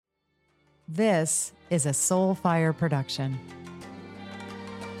This is a Soulfire production.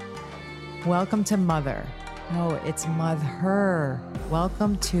 Welcome to Mother. No, it's Mother.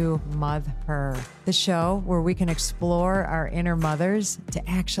 Welcome to Mother, the show where we can explore our inner mothers to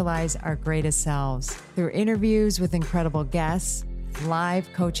actualize our greatest selves. Through interviews with incredible guests,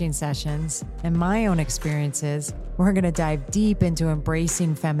 live coaching sessions, and my own experiences, we're going to dive deep into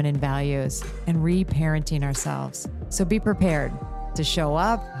embracing feminine values and reparenting ourselves. So be prepared to show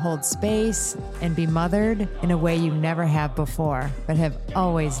up, hold space, and be mothered in a way you never have before, but have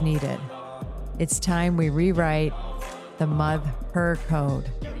always needed. It's time we rewrite the Mother Code.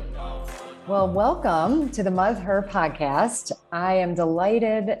 Well, welcome to the Mother podcast. I am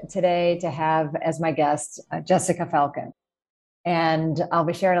delighted today to have as my guest, Jessica Falcon. And I'll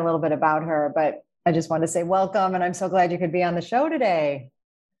be sharing a little bit about her, but I just want to say welcome. And I'm so glad you could be on the show today.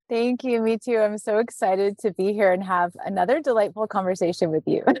 Thank you. Me too. I'm so excited to be here and have another delightful conversation with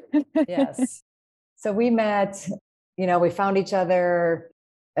you. Yes. So we met, we found each other,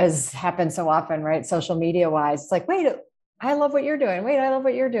 as happens so often, right? Social media wise. It's like, wait, I love what you're doing. Wait, I love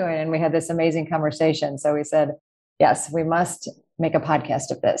what you're doing. And we had this amazing conversation. So we said, yes, we must make a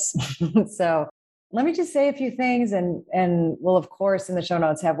podcast of this. So let me just say a few things, and we'll, of course, in the show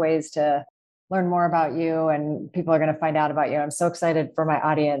notes have ways to learn more about you, and people are going to find out about you. I'm so excited for my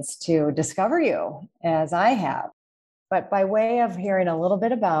audience to discover you as I have. But by way of hearing a little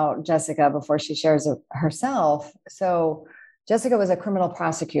bit about Jessica before she shares herself. So Jessica was a criminal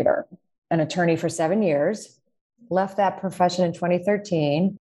prosecutor, an attorney for 7 years, left that profession in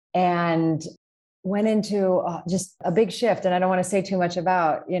 2013, and went into just a big shift. And I don't want to say too much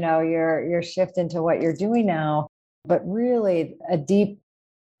about, your shift into what you're doing now, but really a deep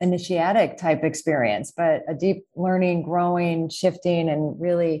initiatic type experience, but a deep learning, growing, shifting, and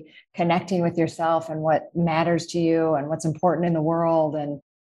really connecting with yourself and what matters to you and what's important in the world. And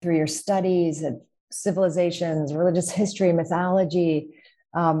through your studies of civilizations, religious history, mythology,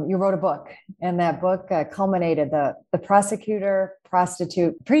 you wrote a book, and that book culminated the Prosecutor,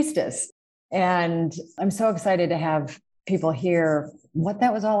 Prostitute, Priestess. And I'm so excited to have people hear what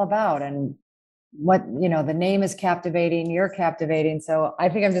that was all about, and what, the name is captivating, you're captivating. So I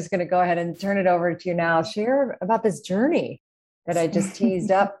think I'm just going to go ahead and turn it over to you now. Share about this journey that I just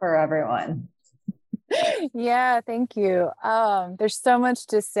teased up for everyone. Yeah, thank you. There's so much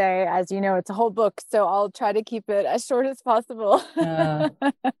to say. As you know, it's a whole book, so I'll try to keep it as short as possible.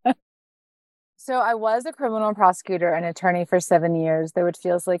 So I was a criminal prosecutor and attorney for 7 years, though it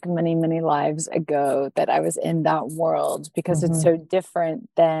feels like many, many lives ago that I was in that world, because it's so different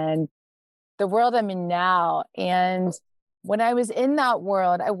than the world I'm in now. And when I was in that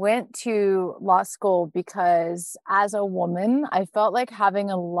world, I went to law school because as a woman, I felt like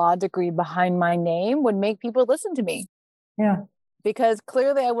having a law degree behind my name would make people listen to me. Yeah. Because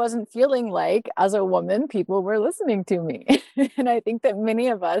clearly I wasn't feeling like, as a woman, people were listening to me. And I think that many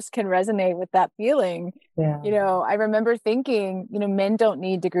of us can resonate with that feeling. Yeah. I remember thinking, men don't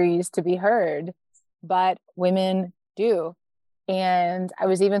need degrees to be heard, but women do. And I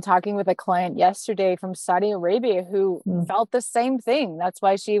was even talking with a client yesterday from Saudi Arabia who felt the same thing. That's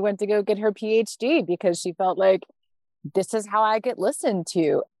why she went to go get her PhD, because she felt like, this is how I get listened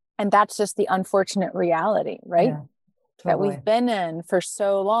to. And that's just the unfortunate reality, right? Yeah, totally. That we've been in for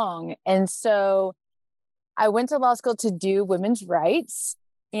so long. And so I went to law school to do women's rights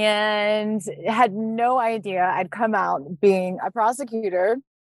and had no idea I'd come out being a prosecutor,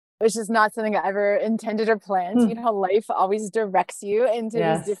 which is not something I ever intended or planned. Life always directs you into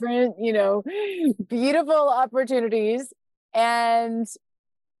these different, beautiful opportunities. And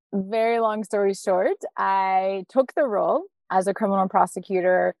very long story short, I took the role as a criminal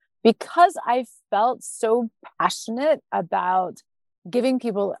prosecutor because I felt so passionate about giving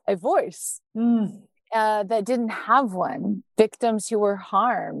people a voice that didn't have one, victims who were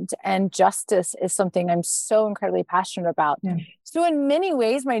harmed, and justice is something I'm so incredibly passionate about. Yeah. So in many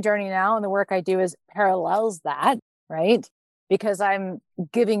ways, my journey now and the work I do is parallels that, right? Because I'm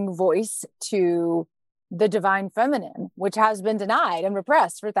giving voice to the divine feminine, which has been denied and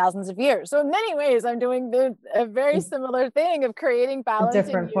repressed for thousands of years. So in many ways, I'm doing a very similar thing of creating balance,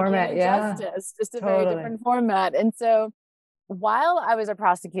 different format, and justice, just a very different format. And so while I was a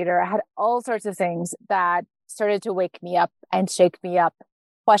prosecutor, I had all sorts of things that started to wake me up and shake me up,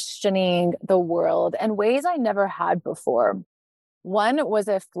 questioning the world in ways I never had before. One was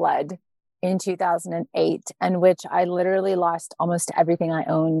a flood in 2008, in which I literally lost almost everything I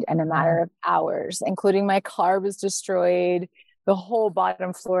owned in a matter of hours, including my car was destroyed. The whole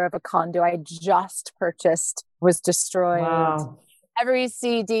bottom floor of a condo I just purchased was destroyed. Wow. Every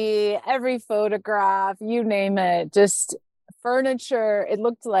CD, every photograph, you name it, just furniture. It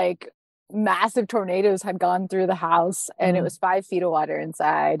looked like massive tornadoes had gone through the house and it was 5 feet of water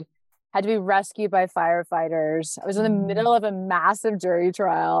inside. Had to be rescued by firefighters. I was in the middle of a massive jury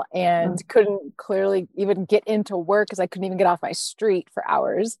trial and couldn't clearly even get into work because I couldn't even get off my street for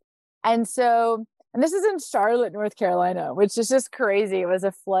hours. And so, and this is in Charlotte, North Carolina, which is just crazy. It was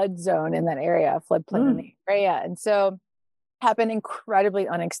a flood zone in that area, a floodplain in the area. And so happened incredibly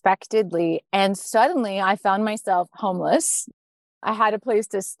unexpectedly. And suddenly I found myself homeless. I had a place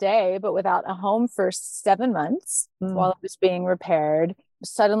to stay, but without a home for 7 months while it was being repaired.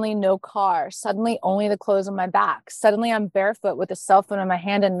 Suddenly no car, suddenly only the clothes on my back. Suddenly I'm barefoot with a cell phone in my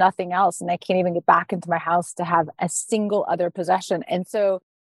hand and nothing else. And I can't even get back into my house to have a single other possession. And so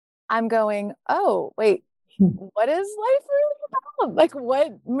I'm going, oh, wait, what is life really about? Like,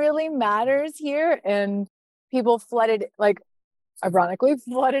 what really matters here? And people flooded, like, ironically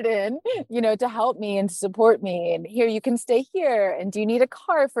flooded in, to help me and to support me. And here, you can stay here. And do you need a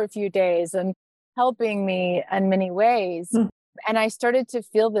car for a few days? And helping me in many ways. And I started to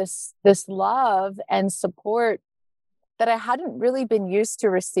feel this love and support that I hadn't really been used to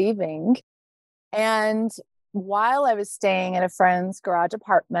receiving. And while I was staying in a friend's garage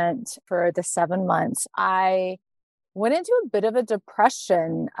apartment for the 7 months, I went into a bit of a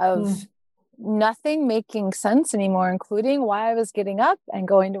depression of nothing making sense anymore, including why I was getting up and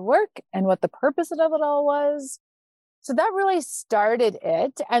going to work and what the purpose of it all was. So that really started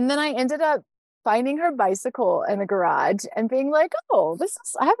it. And then I ended up finding her bicycle in the garage and being like, oh,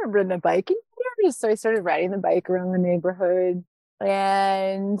 I haven't ridden a bike in years. So I started riding the bike around the neighborhood.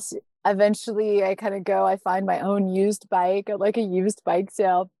 And eventually I find my own used bike at like a used bike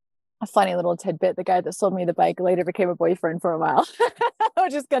sale. A funny little tidbit, the guy that sold me the bike later became a boyfriend for a while,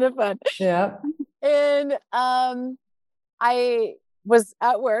 which is kind of fun. Yeah. And I was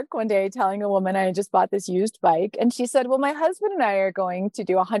at work one day telling a woman I just bought this used bike. And she said, well, my husband and I are going to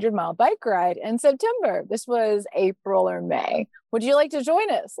do a 100-mile bike ride in September. This was April or May. Would you like to join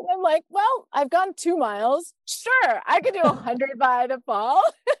us? And I'm like, well, I've gone 2 miles. Sure, I could do 100 by the fall.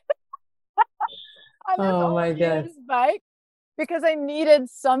 On this old used bike. Because I needed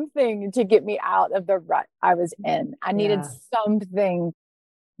something to get me out of the rut I was in. I needed something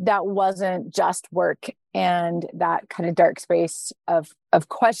that wasn't just work and that kind of dark space of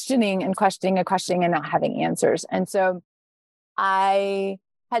questioning and not having answers. And so I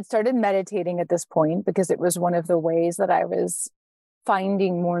had started meditating at this point because it was one of the ways that I was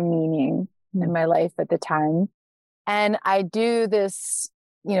finding more meaning in my life at the time. And I do this,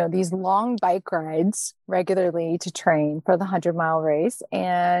 these long bike rides regularly to train for the 100-mile race.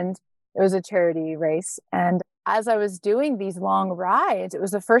 And it was a charity race. And as I was doing these long rides, it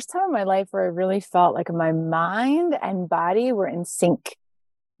was the first time in my life where I really felt like my mind and body were in sync.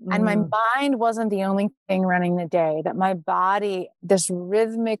 And my mind wasn't the only thing running the day, that my body, this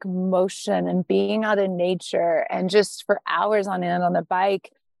rhythmic motion and being out in nature and just for hours on end on the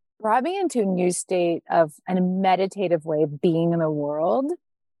bike brought me into a new state of a meditative way of being in the world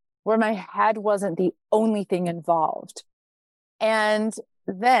where my head wasn't the only thing involved. And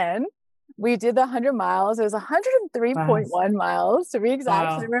then we did the 100 miles. It was 103.1 miles to be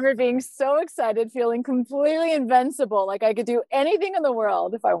exact. Wow. I remember being so excited, feeling completely invincible. Like I could do anything in the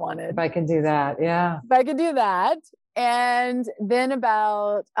world if I wanted. If I could do that. Yeah. If I could do that. And then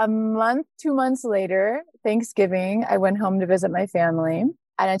about a month, 2 months later, Thanksgiving, I went home to visit my family and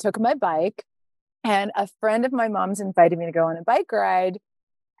I took my bike, and a friend of my mom's invited me to go on a bike ride.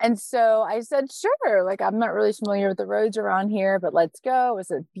 And so I said, sure, like I'm not really familiar with the roads around here, but let's go. It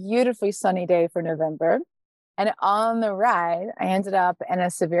was a beautifully sunny day for November. And on the ride, I ended up in a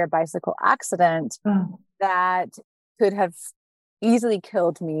severe bicycle accident that could have easily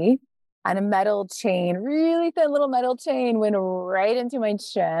killed me. And a metal chain, really thin little metal chain, went right into my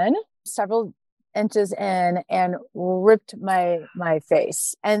chin, several inches in, and ripped my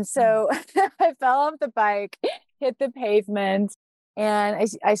face. And so I fell off the bike, hit the pavement. And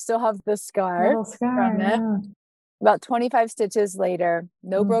I still have the scar from it. Yeah. About 25 stitches later,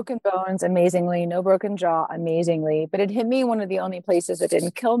 no broken bones, amazingly, no broken jaw, amazingly. But it hit me one of the only places that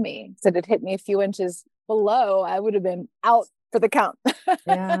didn't kill me. So it hit me a few inches below, I would have been out for the count.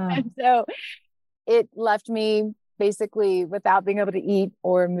 Yeah. And so it left me basically without being able to eat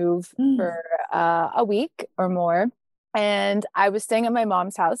or move for a week or more. And I was staying at my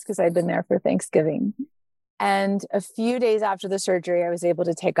mom's house because I'd been there for Thanksgiving. And a few days after the surgery, I was able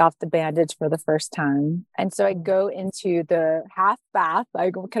to take off the bandage for the first time. And so I go into the half bath.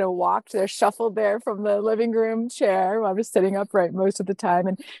 I kind of walked there, shuffled there from the living room chair. I was sitting upright most of the time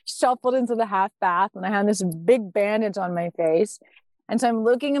and shuffled into the half bath. And I had this big bandage on my face. And so I'm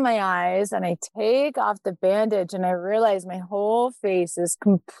looking in my eyes and I take off the bandage and I realize my whole face is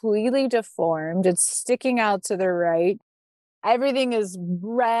completely deformed. It's sticking out to the right. Everything is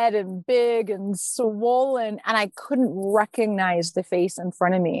red and big and swollen. And I couldn't recognize the face in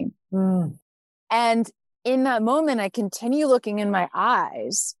front of me. Mm. And in that moment, I continue looking in my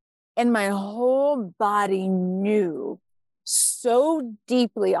eyes and my whole body knew so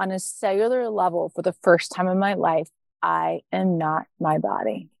deeply on a cellular level for the first time in my life, I am not my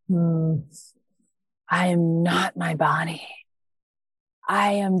body. Mm. I am not my body.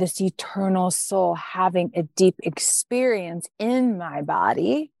 I am this eternal soul having a deep experience in my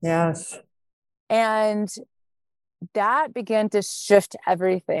body. Yes. And that began to shift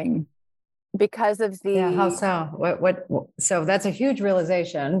everything because of the... Yeah, how so? So that's a huge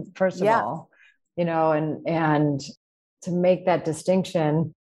realization, first of all, and to make that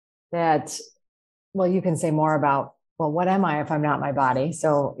distinction that, well, you can say more about, well, what am I if I'm not my body?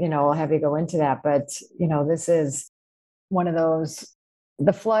 So, I'll have you go into that. But, this is one of those,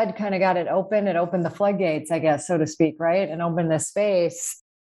 the flood kind of got it open. It opened the floodgates, I guess, so to speak, right? And opened the space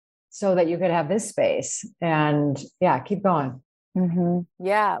so that you could have this space. And yeah, keep going. Mm-hmm.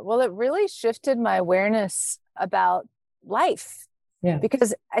 Yeah. Well, it really shifted my awareness about life. Yeah.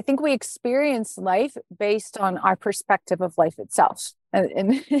 Because I think we experience life based on our perspective of life itself.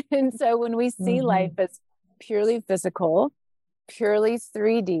 And so when we see life as purely physical, purely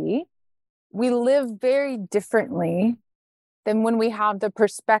 3D, we live very differently than when we have the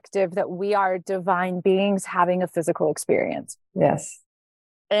perspective that we are divine beings having a physical experience. Yes.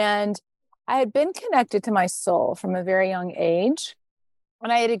 And I had been connected to my soul from a very young age.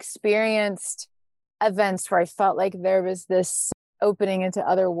 And I had experienced events where I felt like there was this opening into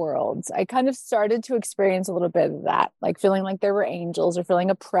other worlds. I kind of started to experience a little bit of that, like feeling like there were angels or feeling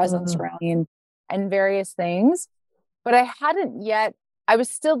a presence around me and various things. But I hadn't yet, I was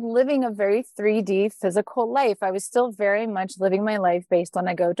still living a very 3D physical life. I was still very much living my life based on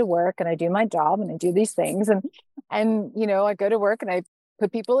I go to work and I do my job and I do these things. And I go to work and I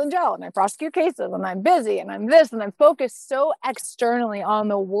put people in jail and I prosecute cases and I'm busy and I'm this and I'm focused so externally on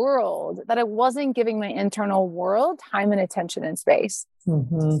the world that I wasn't giving my internal world time and attention and space.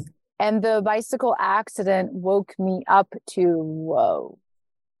 Mm-hmm. And the bicycle accident woke me up to, whoa,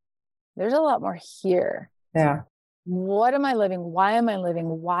 there's a lot more here. Yeah. What am I living? Why am I living?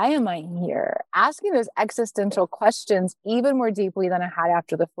 Why am I here? Asking those existential questions even more deeply than I had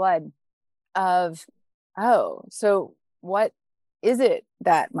after the flood of, oh, so what is it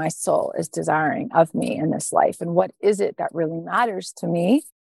that my soul is desiring of me in this life? And what is it that really matters to me?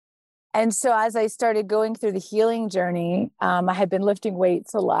 And so as I started going through the healing journey, I had been lifting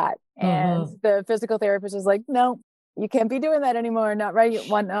weights a lot. And the physical therapist was like, no, you can't be doing that anymore. Not right.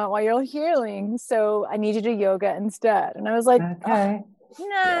 Not while you're healing. So I need you to do yoga instead. And I was like, okay.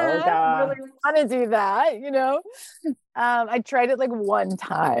 Nah, I don't really want to do that. I tried it like one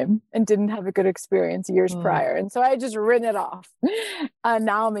time and didn't have a good experience years prior. And so I just written it off.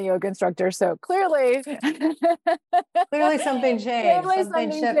 Now I'm a yoga instructor. So clearly something changed.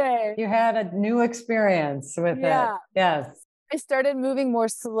 Something changed. You had a new experience with it. Yes. I started moving more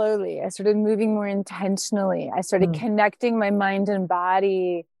slowly. I started moving more intentionally. I started connecting my mind and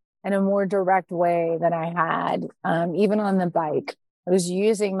body in a more direct way than I had, even on the bike. I was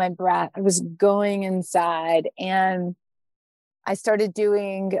using my breath. I was going inside and I started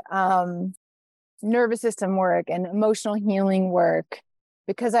doing nervous system work and emotional healing work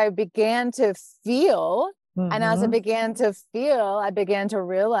because I began to feel. And as I began to feel, I began to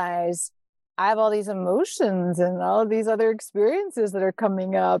realize I have all these emotions and all of these other experiences that are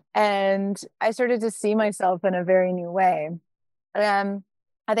coming up. And I started to see myself in a very new way. I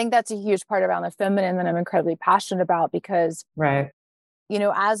think that's a huge part around the feminine that I'm incredibly passionate about because,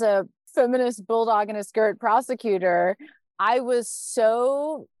 as a feminist bulldog in a skirt prosecutor, I was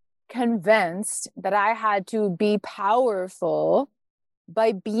so convinced that I had to be powerful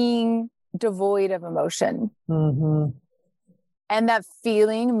by being devoid of emotion. And that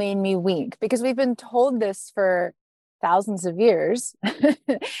feeling made me weak because we've been told this for thousands of years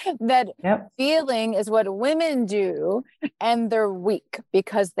that feeling is what women do and they're weak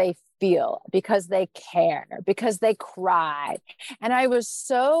because they feel, because they care, because they cry. And I was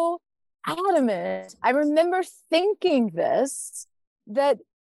so adamant. I remember thinking this, that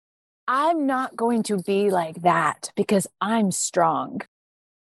I'm not going to be like that because I'm strong.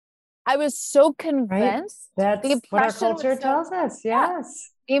 I was so convinced. That's what our culture tells us.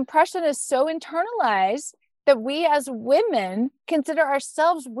 Yes. The impression is so internalized that we as women consider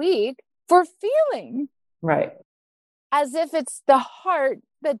ourselves weak for feeling. Right. As if it's the heart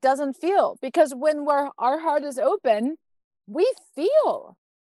that doesn't feel. Because when our heart is open, we feel.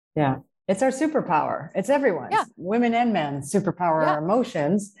 Yeah. It's our superpower. It's everyone's, Yeah. women and men superpower, Yeah. our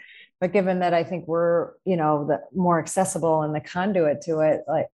emotions. But given that I think we're, the more accessible and the conduit to it,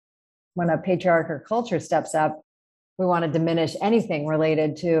 like when a patriarchal culture steps up, we want to diminish anything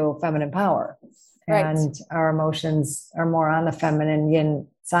related to feminine power. Right. And our emotions are more on the feminine yin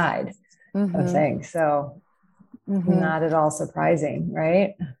side of things. So not at all surprising,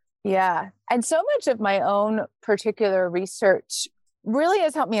 right? Yeah. And so much of my own particular research really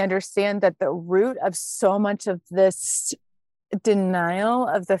has helped me understand that the root of so much of this denial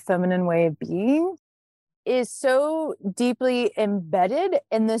of the feminine way of being is so deeply embedded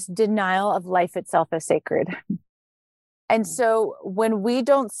in this denial of life itself as sacred. And so when we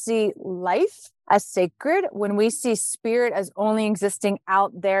don't see life as sacred, when we see spirit as only existing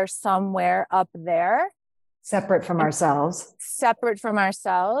out there somewhere up there, separate from ourselves,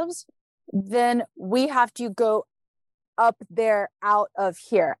 then we have to go up there out of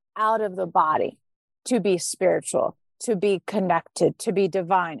here, out of the body, to be spiritual, to be connected, to be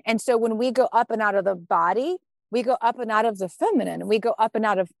divine. And so when we go up and out of the body, we go up and out of the feminine, we go up and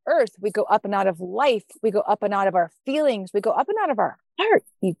out of earth, we go up and out of life, we go up and out of our feelings, we go up and out of our heart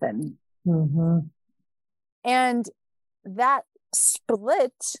even. And that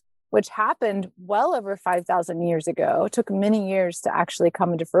split, which happened well over 5,000 years ago, took many years to actually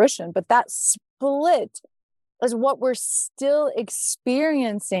come into fruition, but that split is what we're still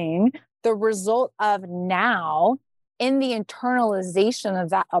experiencing the result of now in the internalization of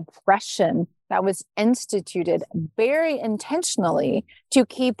that oppression that was instituted very intentionally to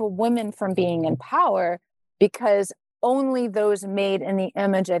keep women from being in power, because only those made in the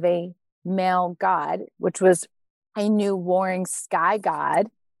image of a male god, which was a new warring sky god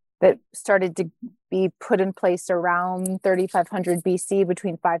that started to be put in place around 3500 BC,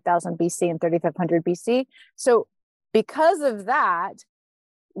 between 5000 BC and 3500 BC. So because of that,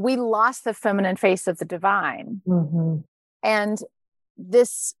 we lost the feminine face of the divine. And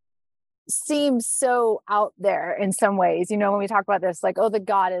this seems so out there in some ways, when we talk about this, like, oh, the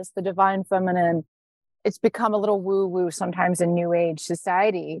goddess, the divine feminine, it's become a little woo-woo sometimes in New Age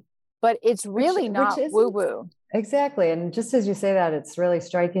society, but it's really not woo-woo. Exactly. And just as you say that, it's really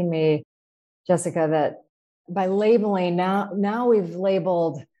striking me, Jessica, that by labeling now we've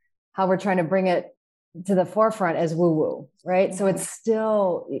labeled how we're trying to bring it to the forefront as woo-woo, right? So it's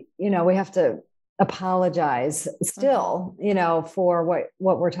still, we have to apologize still, for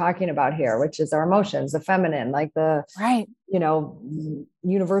what we're talking about here, which is our emotions, the feminine, like the,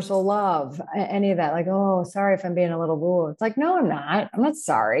 universal love, any of that, like, oh, sorry if I'm being a little woo. It's like, no, I'm not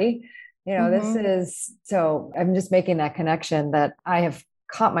sorry. This is, so I'm just making that connection that I have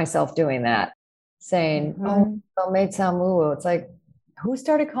caught myself doing that, saying, oh, it may sound woo-woo. It's like, who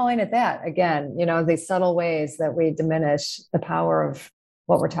started calling it that? Again, these subtle ways that we diminish the power of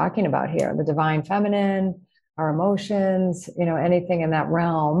what we're talking about here, the divine feminine, our emotions, anything in that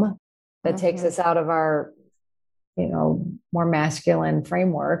realm that takes us out of our, more masculine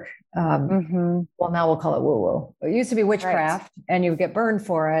framework. Well, now we'll call it woo-woo. It used to be witchcraft, and you get burned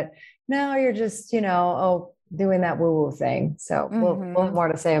for it. Now you're just, doing that woo-woo thing. So we'll have more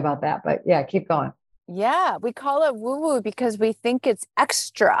to say about that, but yeah, keep going. Yeah, we call it woo-woo because we think it's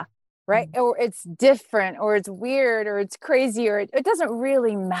extra, right? Or it's different, or it's weird, or it's crazy, or it doesn't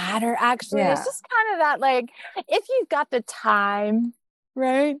really matter, actually. Yeah. It's just kind of that, like, if you've got the time,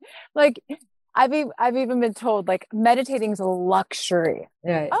 right? Like, I've even been told, like, meditating is a luxury.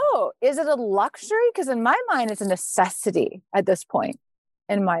 Yeah. Oh, is it a luxury? Because in my mind, it's a necessity at this point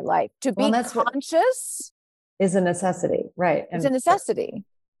in my life. To be conscious is a necessity, right? It's a necessity.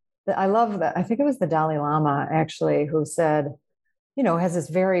 I love that. I think it was the Dalai Lama, actually, who said, has this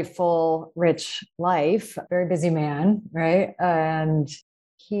very full, rich life, very busy man, right? And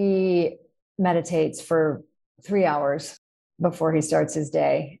he meditates for 3 hours before he starts his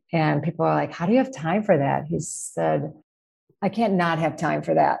day. And people are like, how do you have time for that? He said, I can't not have time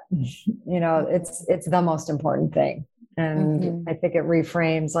for that. It's the most important thing. And I think it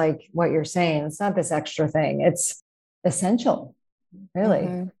reframes, like, what you're saying. It's not this extra thing. It's essential,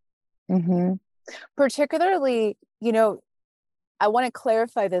 really. Particularly, I want to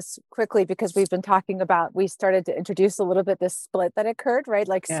clarify this quickly, because we started to introduce a little bit this split that occurred, right?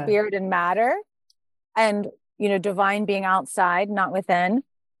 Like spirit and matter, and, divine being outside, not within.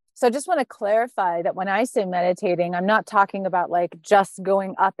 So I just want to clarify that when I say meditating, I'm not talking about, like, just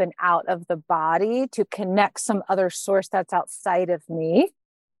going up and out of the body to connect some other source that's outside of me,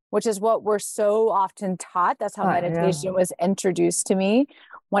 which is what we're so often taught. That's how meditation was introduced to me.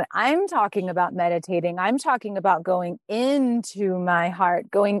 When I'm talking about meditating, I'm talking about going into my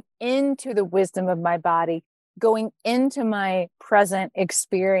heart, going into the wisdom of my body, going into my present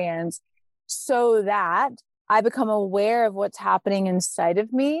experience so that I become aware of what's happening inside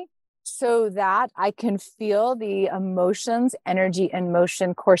of me, so that I can feel the emotions, energy, and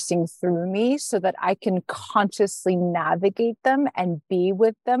motion coursing through me, so that I can consciously navigate them and be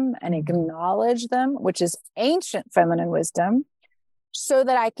with them and acknowledge them, which is ancient feminine wisdom, so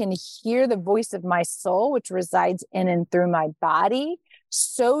that I can hear the voice of my soul, which resides in and through my body,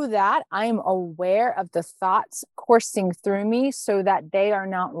 so that I'm aware of the thoughts coursing through me, so that they are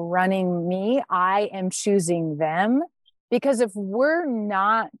not running me. I am choosing them. Because if we're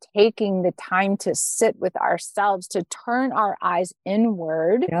not taking the time to sit with ourselves, to turn our eyes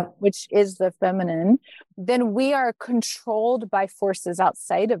inward, Yep. which is the feminine, then we are controlled by forces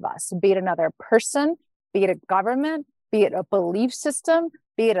outside of us, be it another person, be it a government, be it a belief system,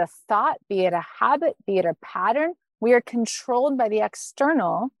 be it a thought, be it a habit, be it a pattern. We are controlled by the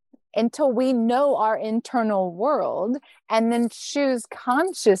external until we know our internal world, and then choose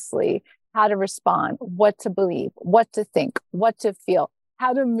consciously how to respond, what to believe, what to think, what to feel,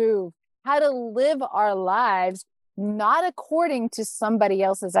 how to move, how to live our lives, not according to somebody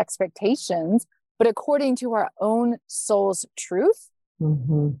else's expectations, but according to our own soul's truth.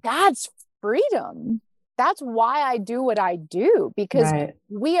 That's freedom. That's why I do what I do, because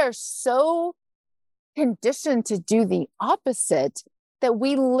we are so conditioned to do the opposite that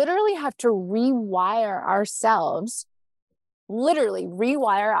we literally have to rewire ourselves,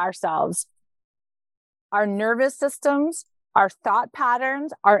 our nervous systems, our thought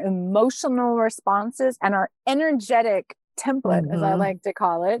patterns, our emotional responses, and our energetic template, as I like to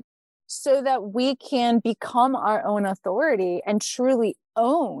call it, so that we can become our own authority and truly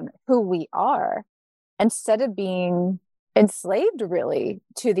own who we are, instead of being enslaved really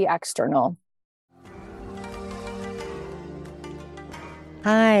to the external.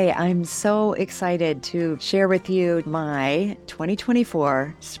 Hi, I'm so excited to share with you my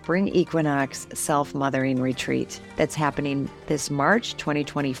 2024 Spring Equinox Self-Mothering Retreat that's happening this March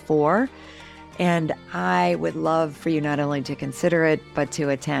 2024. And I would love for you not only to consider it, but to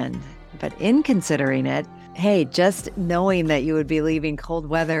attend. But in considering it, hey, just knowing that you would be leaving cold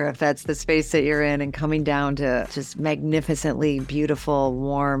weather, if that's the space that you're in, and coming down to just magnificently beautiful,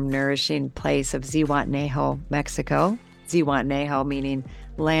 warm, nourishing place of Zihuatanejo, Mexico. Zihuatanejo meaning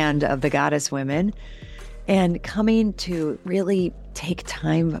land of the goddess women, and coming to really take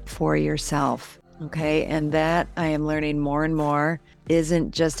time for yourself. Okay. And that I am learning more and more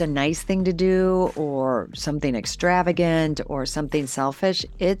isn't just a nice thing to do or something extravagant or something selfish.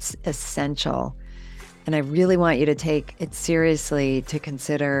 It's essential. And I really want you to take it seriously, to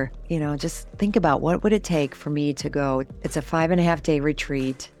consider, just think about what would it take for me to go. It's a 5.5-day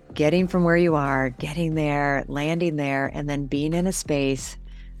retreat. Getting from where you are, getting there, landing there, and then being in a space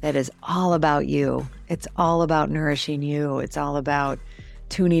that is all about you. It's all about nourishing you. It's all about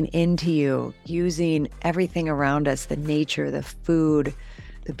tuning into you, using everything around us, the nature, the food,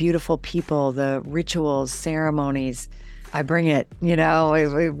 the beautiful people, the rituals, ceremonies. I bring it, we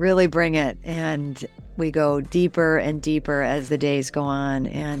really bring it. And we go deeper and deeper as the days go on,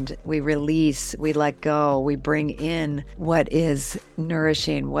 and we release, we let go, we bring in what is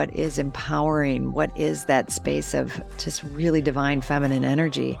nourishing, what is empowering, what is that space of just really divine feminine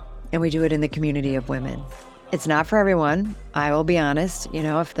energy. And we do it in the community of women. It's not for everyone. I will be honest,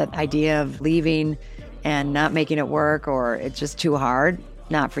 if the idea of leaving and not making it work, or it's just too hard,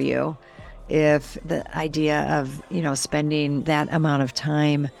 not for you. If the idea of, spending that amount of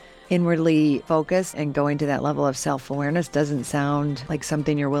time inwardly focused and going to that level of self-awareness doesn't sound like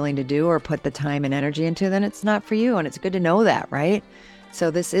something you're willing to do or put the time and energy into, then it's not for you. And it's good to know that, right?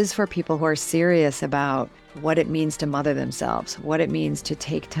 So this is for people who are serious about what it means to mother themselves, what it means to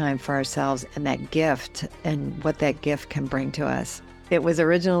take time for ourselves, and that gift and what that gift can bring to us. It was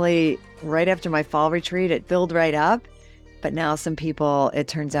originally right after my fall retreat. It filled right up. But now some people, it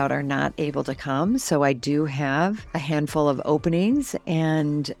turns out, are not able to come. So I do have a handful of openings.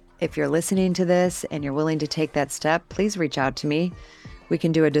 And if you're listening to this and you're willing to take that step, please reach out to me. We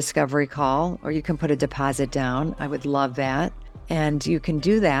can do a discovery call, or you can put a deposit down. I would love that. And you can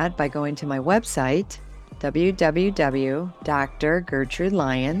do that by going to my website,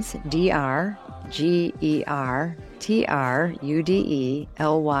 www.drgertrudelyons,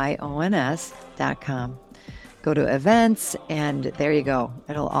 DrGertrudelyons.com. Go to events, and there you go.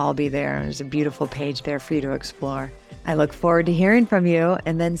 It'll all be there. There's a beautiful page there for you to explore. I look forward to hearing from you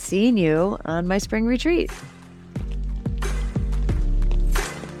and then seeing you on my spring retreat.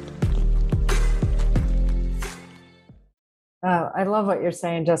 I love what you're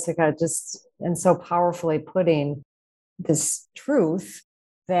saying, Jessica, and so powerfully putting this truth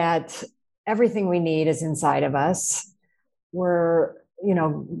that everything we need is inside of us. We're,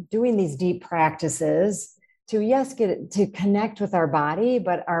 doing these deep practices to, yes, get to connect with our body,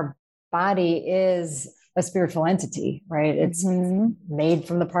 but our body is a spiritual entity, right? It's made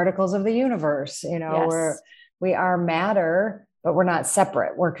from the particles of the universe. Yes. We are matter, but we're not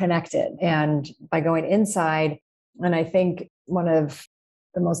separate. We're connected. And by going inside, and I think one of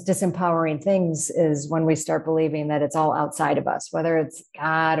the most disempowering things is when we start believing that it's all outside of us, whether it's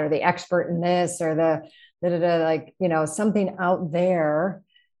God or the expert in this or the like, something out there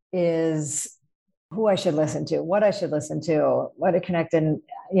is who I should listen to, what I should listen to, what to connect. And,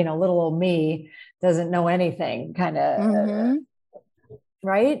 little old me doesn't know anything, kind of,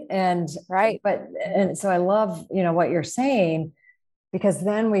 right. And, right. And so I love, what you're saying, because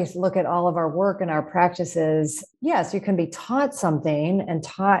then we look at all of our work and our practices. Yes, you can be taught something and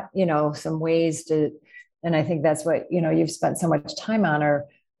taught, some ways to, and I think that's what, you've spent so much time on, or,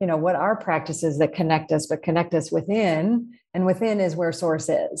 what are practices that connect us, but connect us within, and within is where source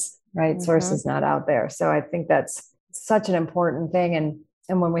is, right? Source is not out there. So I think that's such an important thing.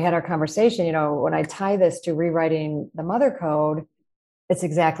 And when we had our conversation, when I tie this to rewriting the mother code, it's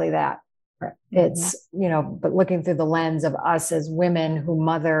exactly that. It's, but looking through the lens of us as women who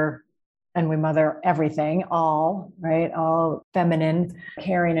mother, and we mother everything, all, right? All feminine,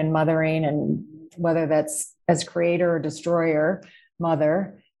 caring and mothering, and whether that's as creator or destroyer,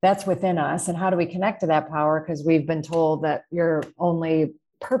 mother, that's within us. And how do we connect to that power? Because we've been told that your only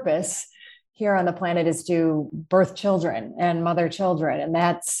purpose here on the planet is to birth children and mother children. And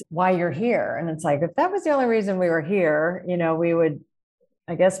that's why you're here. And it's like, if that was the only reason we were here, we would,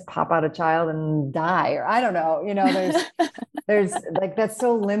 I guess, pop out a child and die, or I don't know, there's like, that's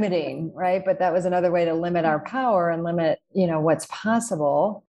so limiting, right? But that was another way to limit our power and limit, what's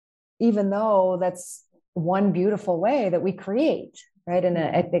possible, even though that's one beautiful way that we create, right? And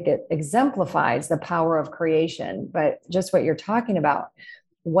I think it exemplifies the power of creation, but just what you're talking about,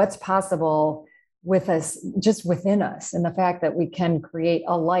 what's possible with us, just within us, and the fact that we can create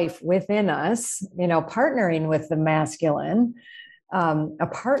a life within us, partnering with the masculine. A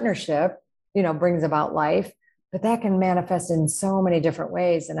partnership, brings about life, but that can manifest in so many different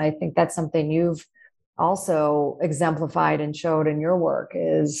ways. And I think that's something you've also exemplified and showed in your work,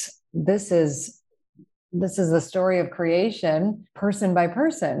 is this is the story of creation, person by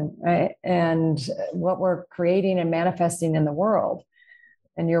person, right? And what we're creating and manifesting in the world,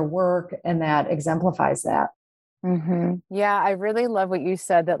 and your work, and that exemplifies that. Yeah, I really love what you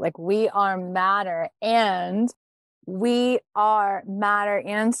said, that like we are matter, and we are matter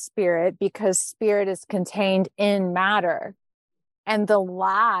and spirit, because spirit is contained in matter. And the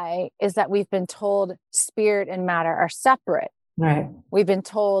lie is that we've been told spirit and matter are separate. Right. We've been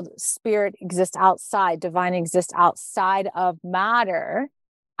told spirit exists outside, divine exists outside of matter,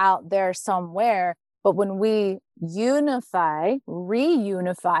 out there somewhere. But when we reunify,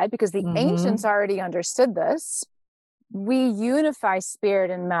 because the ancients already understood this, we unify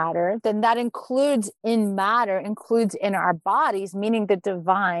spirit and matter, then that includes in matter, includes in our bodies, meaning the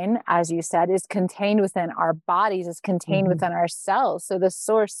divine, as you said, is contained within our bodies, is contained within our cells. So the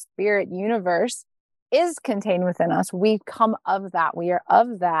source spirit universe is contained within us. We come of that. We are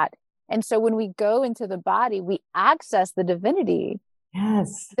of that. And so when we go into the body, we access the divinity.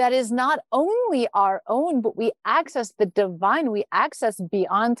 Yes. That is not only our own, but we access the divine. We access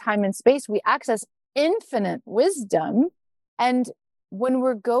beyond time and space. We access infinite wisdom. And when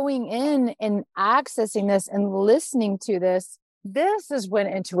we're going in and accessing this and listening to this, this is when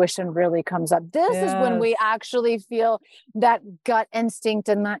intuition really comes up. This is when we actually feel that gut instinct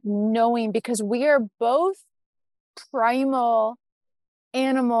and that knowing, because we are both primal,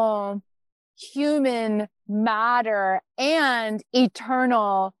 animal, human matter, and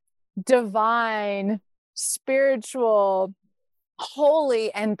eternal, divine, spiritual,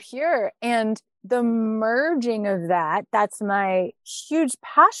 holy, and pure. And the merging of that, that's my huge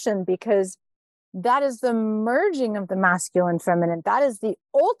passion, because that is the merging of the masculine, feminine. That is the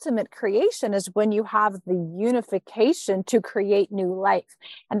ultimate creation, is when you have the unification to create new life.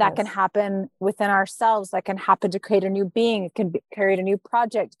 And that can happen within ourselves. That can happen to create a new being. It can create a new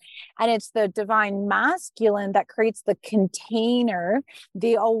project. And it's the divine masculine that creates the container,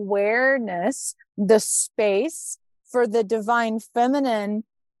 the awareness, the space for the divine feminine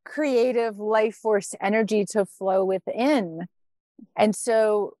creative life force energy to flow within. And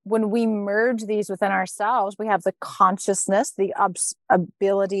so when we merge these within ourselves, we have the consciousness, the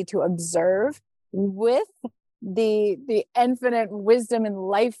ability to observe with the infinite wisdom and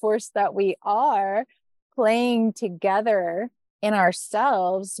life force that we are playing together in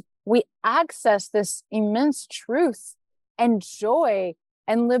ourselves. We access this immense truth and joy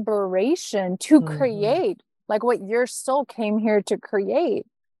and liberation to Mhm. create, like what your soul came here to create,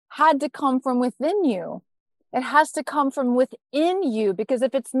 had to come from within you. It has to come from within you, because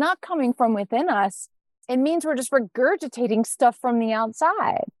if it's not coming from within us, it means we're just regurgitating stuff from the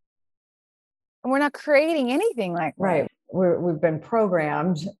outside. And we're not creating anything like that. Right. We've been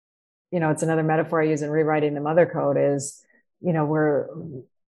programmed. It's another metaphor I use in rewriting the mother code is, we're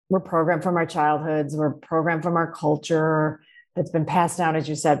programmed from our childhoods. We're programmed from our culture that's been passed down, as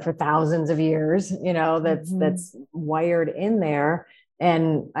you said, for thousands of years, that's wired in there.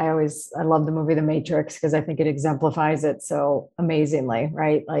 And I love the movie The Matrix because I think it exemplifies it so amazingly,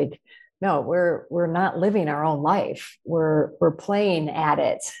 right? Like, no, we're not living our own life. We're playing at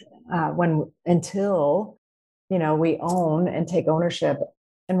it until we own and take ownership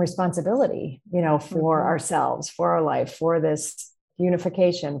and responsibility, for ourselves, for our life, for this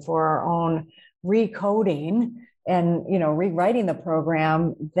unification, for our own recoding and, rewriting the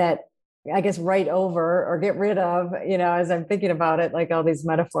program that I guess write over or get rid of, as I'm thinking about it, like all these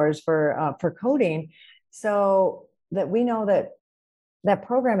metaphors for coding, so that we know that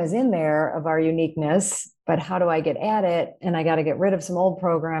program is in there of our uniqueness, but how do I get at it? And I got to get rid of some old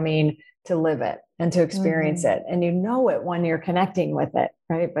programming to live it and to experience it. And it when you're connecting with it,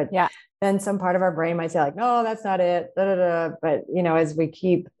 right? But then some part of our brain might say like, no, that's not it. Da, da, da. But, as we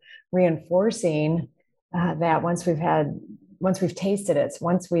keep reinforcing that once we've tasted it,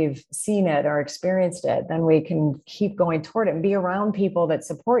 once we've seen it or experienced it, then we can keep going toward it and be around people that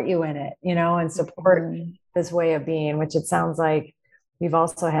support you in it, and support this way of being, which it sounds like we've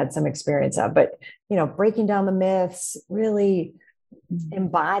also had some experience of. But, breaking down the myths, really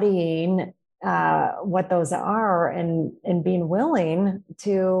embodying what those are and being willing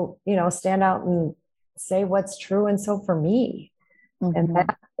to, stand out and say what's true. And so for me, and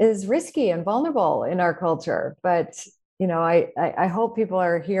that is risky and vulnerable in our culture. But, I hope people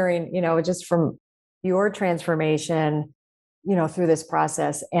are hearing, just from your transformation, through this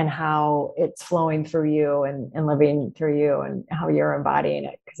process and how it's flowing through you and living through you and how you're embodying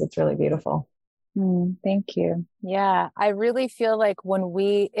it, because it's really beautiful. Thank you. Yeah, I really feel like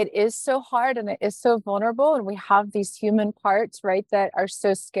it is so hard and it is so vulnerable, and we have these human parts, right, that are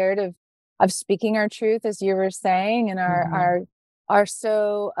so scared of speaking our truth, as you were saying, and are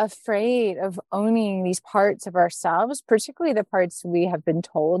so afraid of owning these parts of ourselves, particularly the parts we have been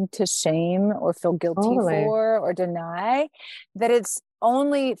told to shame or feel guilty for or deny, that it's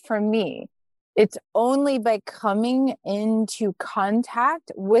only, for me, it's only by coming into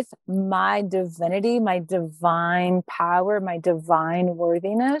contact with my divinity, my divine power, my divine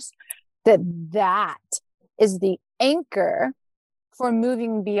worthiness, that is the anchor for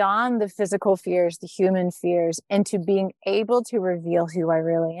moving beyond the physical fears, the human fears, into being able to reveal who I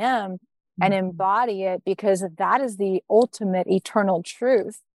really am and embody it, because that is the ultimate eternal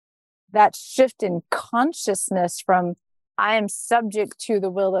truth. That shift in consciousness from I am subject to the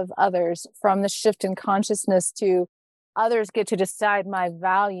will of others, from the shift in consciousness to others get to decide my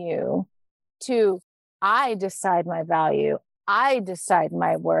value, to I decide my value, I decide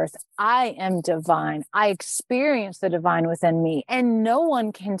my worth, I am divine, I experience the divine within me, and no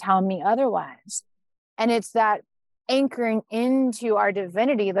one can tell me otherwise. And it's that anchoring into our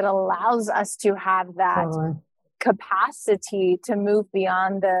divinity that allows us to have that capacity to move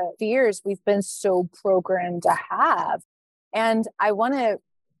beyond the fears we've been so programmed to have. And I want to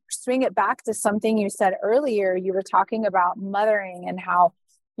swing it back to something you said earlier. You were talking about mothering and how,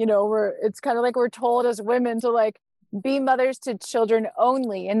 it's kind of like we're told as women to like be mothers to children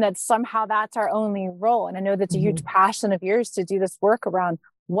only, and that somehow that's our only role. And I know that's a huge passion of yours to do this work around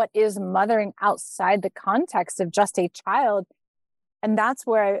what is mothering outside the context of just a child. And that's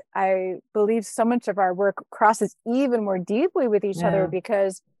where I believe so much of our work crosses even more deeply with each other,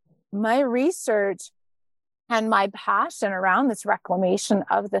 because my research and my passion around this reclamation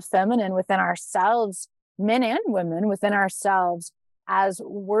of the feminine within ourselves, men and women within ourselves, as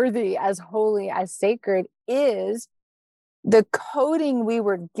worthy, as holy, as sacred, is the coding we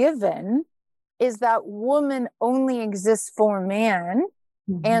were given is that woman only exists for man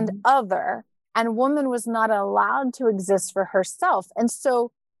and other, and woman was not allowed to exist for herself. And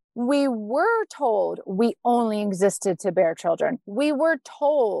so we were told we only existed to bear children. We were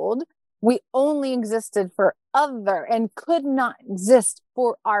told we only existed for other and could not exist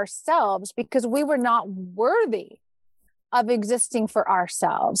for ourselves because we were not worthy of existing for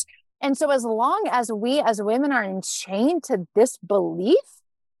ourselves. And so as long as we as women are enchained to this belief,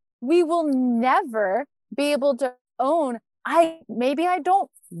 we will never be able to own, maybe I don't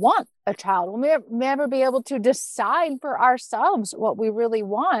want a child. We'll never be able to decide for ourselves what we really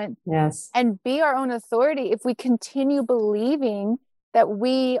want. Yes. And be our own authority if we continue believing that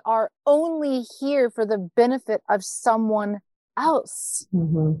we are only here for the benefit of someone else.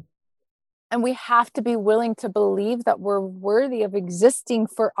 Mm-hmm. And we have to be willing to believe that we're worthy of existing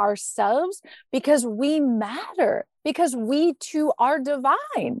for ourselves because we matter, because we too are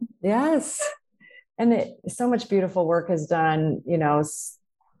divine. Yes. And so much beautiful work is done,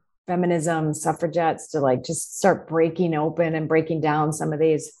 feminism, suffragettes, to like just start breaking open and breaking down some of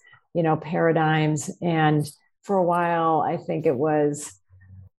these, paradigms. And for a while, I think it was,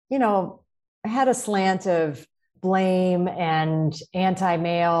 I had a slant of blame and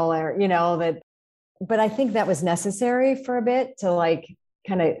anti-male, or, that, but I think that was necessary for a bit to like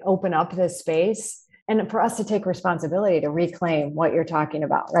kind of open up this space and for us to take responsibility to reclaim what you're talking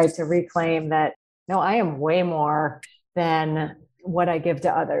about, right? To reclaim that, no, I am way more than what I give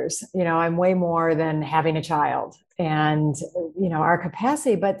to others. I'm way more than having a child and, our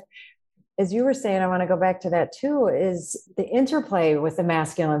capacity. But as you were saying, I want to go back to that too, is the interplay with the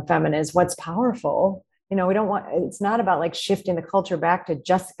masculine and feminine is what's powerful. We don't want, it's not about like shifting the culture back to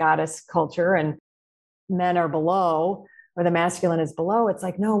just goddess culture and men are below or the masculine is below. It's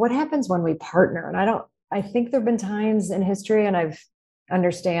like, no, what happens when we partner? And I think there've been times in history, and I've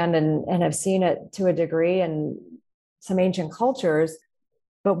understand and have seen it to a degree in some ancient cultures.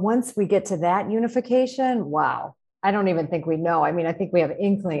 But once we get to that unification, wow, I don't even think we know. I mean, I think we have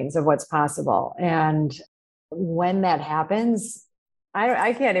inklings of what's possible. And when that happens,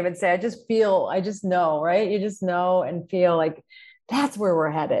 I can't even say, I just know, right? You just know and feel like that's where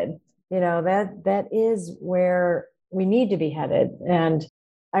we're headed. That is where we need to be headed. And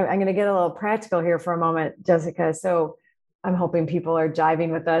I'm going to get a little practical here for a moment, Jessica. So I'm hoping people are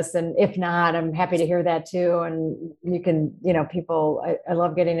jiving with us. And if not, I'm happy to hear that too. And you can, people, I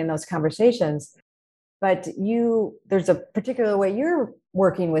love getting in those conversations. But there's a particular way you're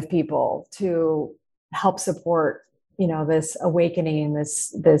working with people to help support, this awakening,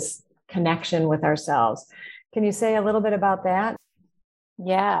 this connection with ourselves. Can you say a little bit about that?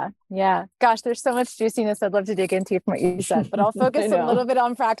 Yeah. Gosh, there's so much juiciness I'd love to dig into from what you said, but I'll focus a little bit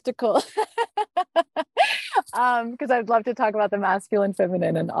on practical. Because I'd love to talk about the masculine,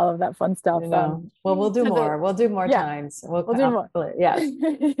 feminine, and all of that fun stuff. Well, we'll do more. We'll do more times. We'll do more. Yes.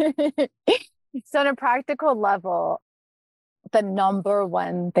 So on a practical level, the number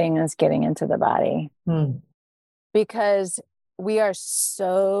one thing is getting into the body. Because we are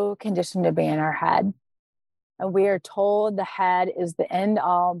so conditioned to be in our head. And we are told the head is the end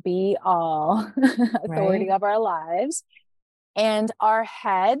all, be all authority of our lives. And our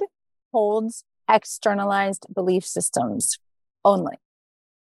head holds externalized belief systems only.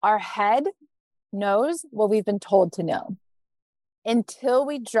 Our head knows what we've been told to know. Until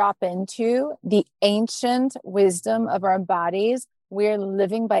we drop into the ancient wisdom of our bodies, we're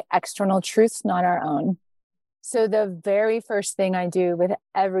living by external truths, not our own. So the very first thing I do with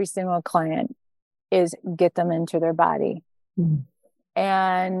every single client is get them into their body.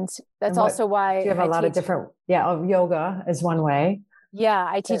 And that's also why you have a lot of different, yoga is one way. Yeah,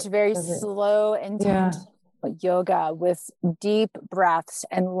 I teach very slow, intense yoga with deep breaths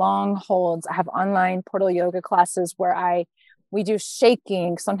and long holds. I have online portal yoga classes where we do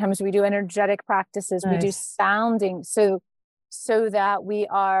shaking. Sometimes we do energetic practices. Nice. We do sounding. So that we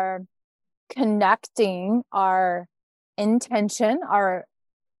are connecting our intention, our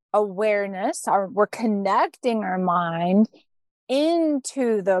awareness, we're connecting our mind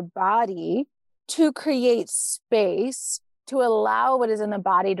into the body to create space to allow what is in the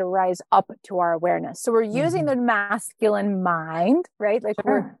body to rise up to our awareness. So we're using the masculine mind, right? Like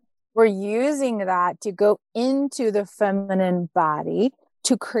we're using that to go into the feminine body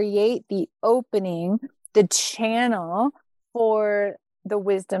to create the opening, the channel for the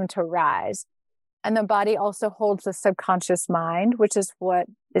wisdom to rise. And the body also holds the subconscious mind, which is what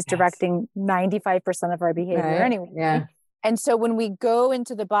is directing 95% of our behavior anyway. Yeah. And so when we go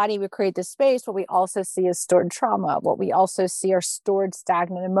into the body, we create the space. What we also see is stored trauma. What we also see are stored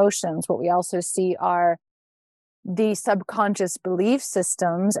stagnant emotions. What we also see are the subconscious belief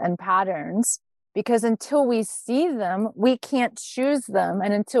systems and patterns, because until we see them, we can't choose them.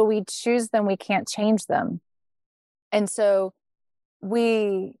 And until we choose them, we can't change them. And so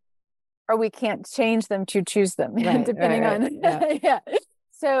we can't change them to choose them, depending on.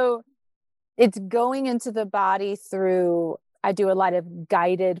 So it's going into the body through, I do a lot of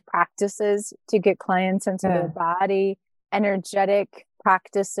guided practices to get clients into their body, energetic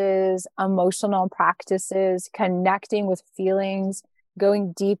practices, emotional practices, connecting with feelings,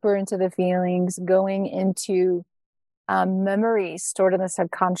 going deeper into the feelings, going into memories stored in the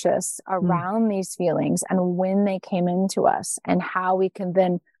subconscious around these feelings and when they came into us, and how we can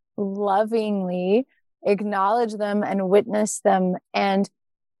then lovingly acknowledge them and witness them, and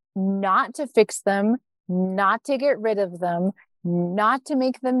not to fix them, not to get rid of them, not to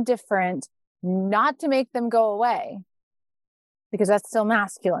make them different, not to make them go away, because that's still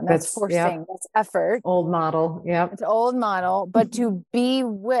masculine. That's forcing, yep. That's effort. Old model. Yep. It's old model, but to be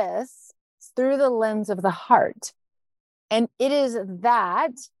with through the lens of the heart. And it is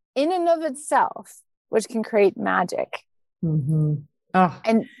that in and of itself, which can create magic. Mm-hmm. Oh,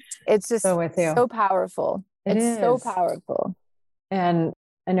 and it's just so powerful. It's so powerful. And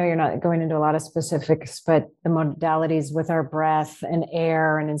I know you're not going into a lot of specifics, but the modalities with our breath and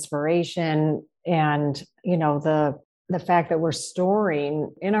air and inspiration, and, you know, the fact that we're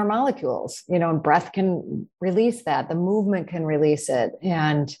storing in our molecules, you know, and breath can release that, the movement can release it.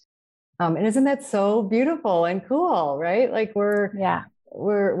 And isn't that so beautiful and cool, right? Like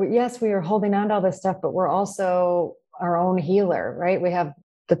yes, we are holding on to all this stuff, but we're also our own healer, right? We have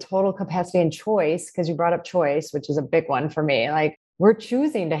the total capacity and choice, because you brought up choice, which is a big one for me. Like, we're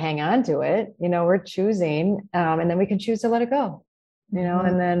choosing to hang on to it, you know, we're choosing, and then we can choose to let it go, you know,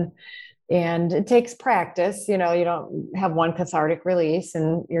 and it takes practice, you know, you don't have one cathartic release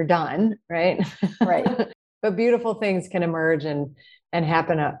and you're done. Right. Right. But beautiful things can emerge and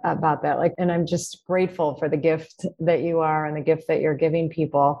happen about that. Like, and I'm just grateful for the gift that you are and the gift that you're giving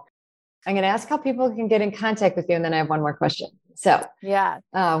people. I'm going to ask how people can get in contact with you. And then I have one more question. So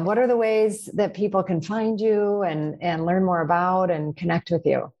what are the ways that people can find you and learn more about and connect with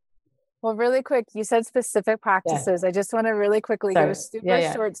you? Well, really quick, you said specific practices. I just want to really quickly give a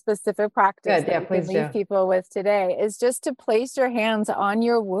super short specific practice that we can leave people with today, is just to place your hands on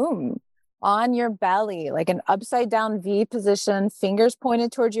your womb, on your belly, like an upside down V position, fingers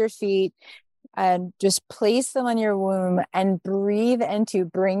pointed towards your feet, and just place them on your womb and breathe into,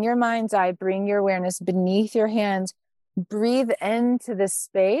 bring your mind's eye, bring your awareness beneath your hands, breathe into this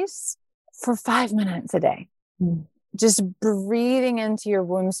space for 5 minutes a day. Just breathing into your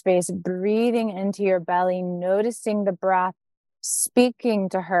womb space, breathing into your belly, noticing the breath, speaking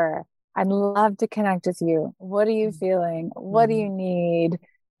to her. I'd love to connect with you. What are you feeling? What do you need?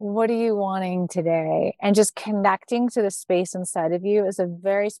 What are you wanting today? And just connecting to the space inside of you is a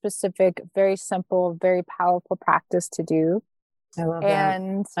very specific, very simple, very powerful practice to do. I love that.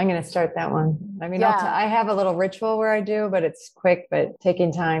 I'm going to start that one. I mean, I have a little ritual where I do, but it's quick, but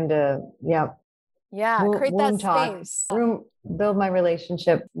taking time to, create that space. Build my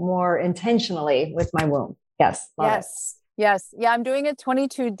relationship more intentionally with my womb. Yes. Yes. Yeah. I'm doing a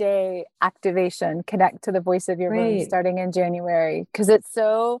 22-day activation, connect to the voice of your womb, starting in January. Cause it's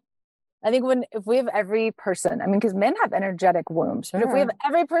so, I think if we have every person, I mean, because men have energetic wombs, but if we have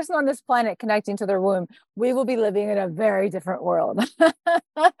every person on this planet connecting to their womb, we will be living in a very different world.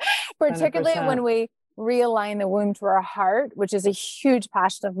 Particularly 100%. When we realign the womb to our heart, which is a huge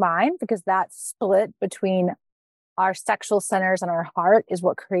passion of mine, because that split between our sexual centers and our heart is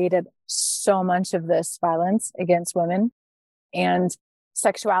what created so much of this violence against women and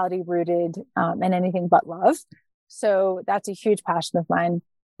sexuality rooted in anything but love. So that's a huge passion of mine,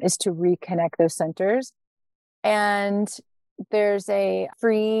 is to reconnect those centers. And there's a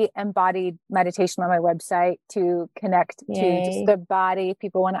free embodied meditation on my website to connect to just the body. If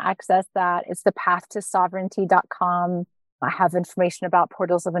people want to access that, it's thepathtosovereignty.com. I have information about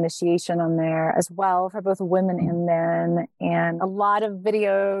portals of initiation on there as well for both women and men, and a lot of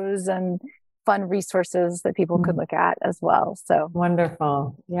videos and fun resources that people could look at as well. So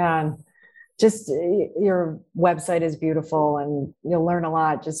wonderful. Yeah. Just your website is beautiful, and you'll learn a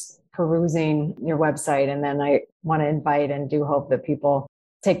lot just perusing your website. And then I want to invite and do hope that people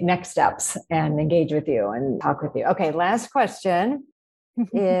take next steps and engage with you and talk with you. Okay. Last question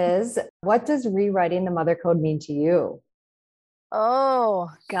is, what does rewriting the mother code mean to you? Oh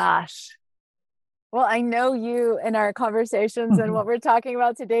gosh. Well, I know you in our conversations and what we're talking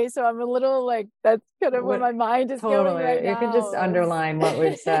about today. So I'm a little like, that's kind of where my mind is going right now. You can just underline what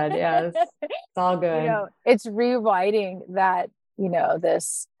we've said. Yes. It's all good. You know, it's rewriting that, you know,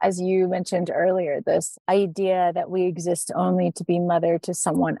 this, as you mentioned earlier, this idea that we exist only to be mother to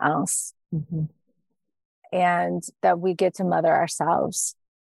someone else. And that we get to mother ourselves,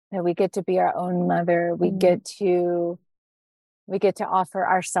 that we get to be our own mother. We get to offer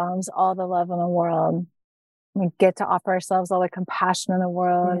ourselves all the love in the world. We get to offer ourselves all the compassion in the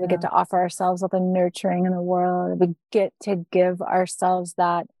world. We get to offer ourselves all the nurturing in the world. We get to give ourselves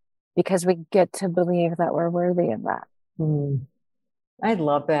that because we get to believe that we're worthy of that. I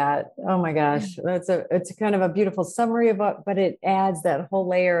love that. Oh my gosh. It's kind of a beautiful summary of it, but it adds that whole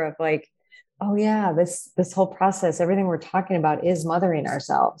layer of like, oh yeah, this whole process, everything we're talking about is mothering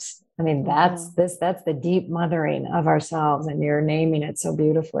ourselves. I mean, that's the deep mothering of ourselves, and you're naming it so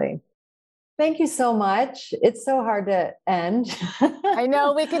beautifully. Thank you so much. It's so hard to end. I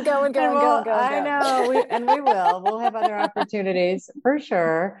know we could go and go and go and go. I know. We will. We'll have other opportunities for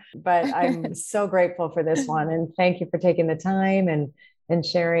sure. But I'm so grateful for this one. And thank you for taking the time and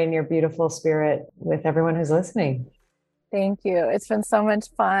sharing your beautiful spirit with everyone who's listening. Thank you. It's been so much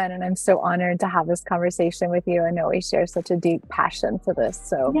fun. And I'm so honored to have this conversation with you. I know we share such a deep passion for this.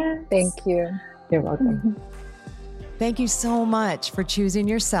 So yes. Thank you. You're welcome. Thank you so much for choosing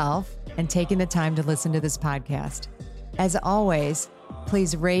yourself and taking the time to listen to this podcast. As always,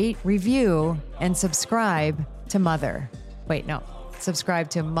 please rate, review, and subscribe to Mother. Subscribe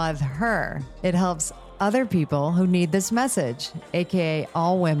to Mother. It helps other people who need this message, aka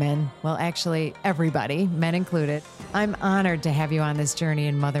all women. Well, actually, everybody, men included. I'm honored to have you on this journey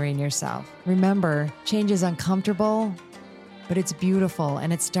in mothering yourself. Remember, change is uncomfortable, but it's beautiful,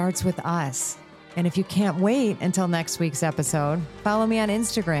 and it starts with us. And if you can't wait until next week's episode, follow me on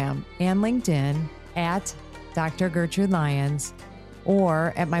Instagram and LinkedIn at Dr. Gertrude Lyons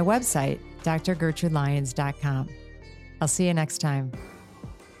or at my website, drgertrudelyons.com. I'll see you next time.